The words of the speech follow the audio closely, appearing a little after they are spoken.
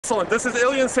Excellent. This is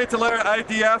Ilyan Seytler,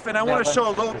 IDF, and I want to show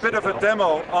a little bit of a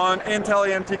demo on Intel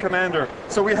AMT Commander.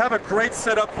 So we have a great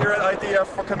setup here at IDF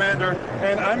for Commander,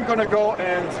 and I'm going to go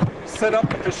and set up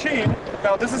the machine.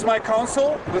 Now this is my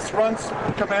console, this runs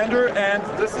Commander, and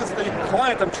this is the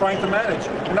client I'm trying to manage.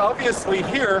 And obviously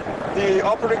here, the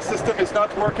operating system is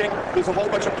not working. There's a whole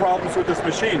bunch of problems with this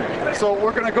machine. So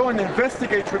we're going to go and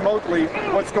investigate remotely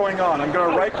what's going on. I'm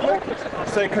going to right click,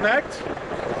 say connect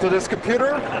to this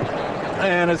computer,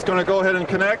 and it's going to go ahead and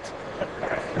connect.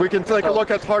 We can take a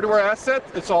look at hardware asset.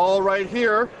 It's all right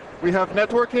here. We have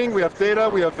networking, we have data,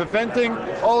 we have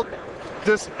eventing, all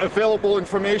this available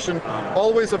information,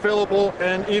 always available,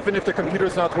 and even if the computer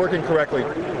is not working correctly.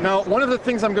 Now, one of the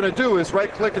things I'm going to do is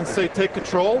right click and say take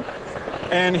control,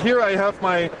 and here I have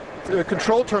my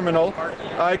control terminal.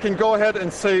 I can go ahead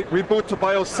and say reboot to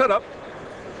BIOS setup,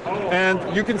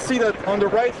 and you can see that on the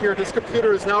right here, this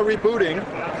computer is now rebooting.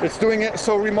 It's doing it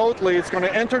so remotely. It's going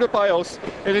to enter the BIOS,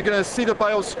 and you're going to see the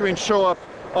BIOS screen show up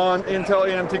on Intel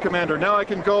AMT Commander. Now I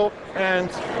can go and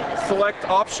select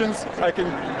options. I can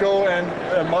go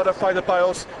and modify the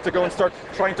BIOS to go and start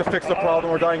trying to fix the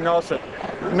problem or diagnose it.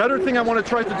 Another thing I want to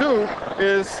try to do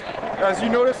is, as you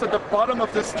notice at the bottom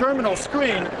of this terminal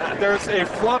screen, there's a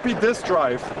floppy disk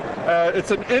drive.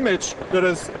 It's an image that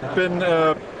has been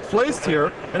placed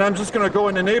here, and I'm just going to go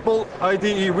and enable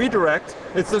IDE redirect.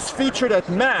 It's this feature that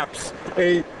maps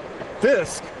a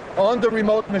disk on the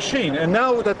remote machine, and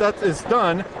now that that is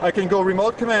done, I can go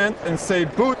remote command and say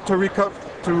boot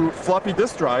to floppy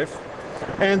disk drive,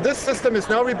 and this system is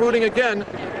now rebooting again,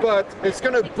 but it's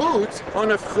going to boot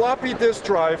on a floppy disk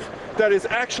drive that is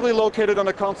actually located on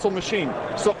a console machine.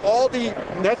 So all the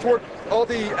network, all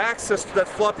the access to that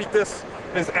floppy disk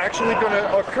is actually going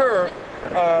to occur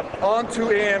onto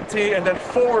AMT and then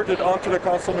forwarded onto the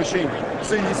console machine.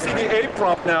 So you see the A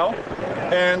prompt now,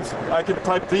 and I can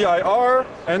type dir,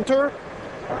 enter.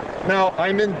 Now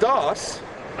I'm in DOS.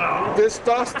 This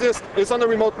DOS disk is on the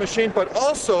remote machine, but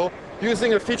also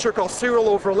using a feature called serial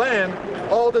over LAN,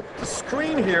 all the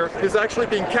screen here is actually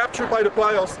being captured by the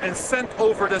BIOS and sent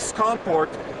over this COM port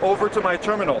over to my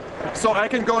terminal. So I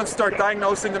can go and start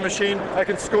diagnosing the machine. I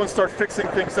can go and start fixing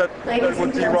things that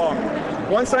would be wrong.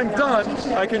 Once I'm done,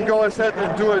 I can go ahead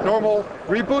and do a normal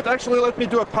reboot. Actually, let me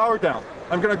do a power down.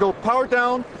 I'm going to go power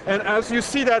down, and as you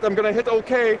see that, I'm going to hit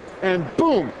OK, and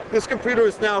boom, this computer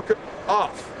is now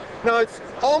off. Now it's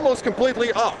almost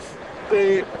completely off.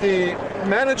 The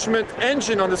management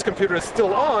engine on this computer is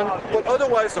still on, but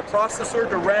otherwise the processor,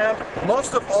 the RAM,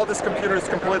 most of all this computer is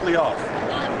completely off.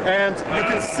 And you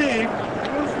can see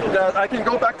that I can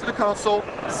go back to the console,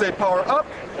 say power up,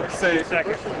 say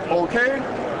OK,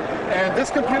 and this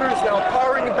computer is now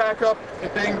powering back up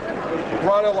and being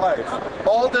brought alive.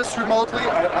 All this remotely,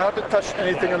 I haven't touched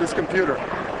anything on this computer.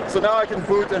 So now I can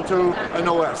boot into an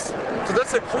OS. So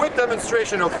that's a quick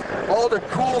demonstration of all the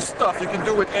cool stuff you can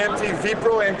do with AMT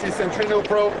vPro, AMT Centrino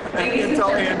Pro, and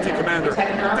Intel AMT Commander.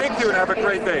 Thank you and have a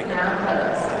great day.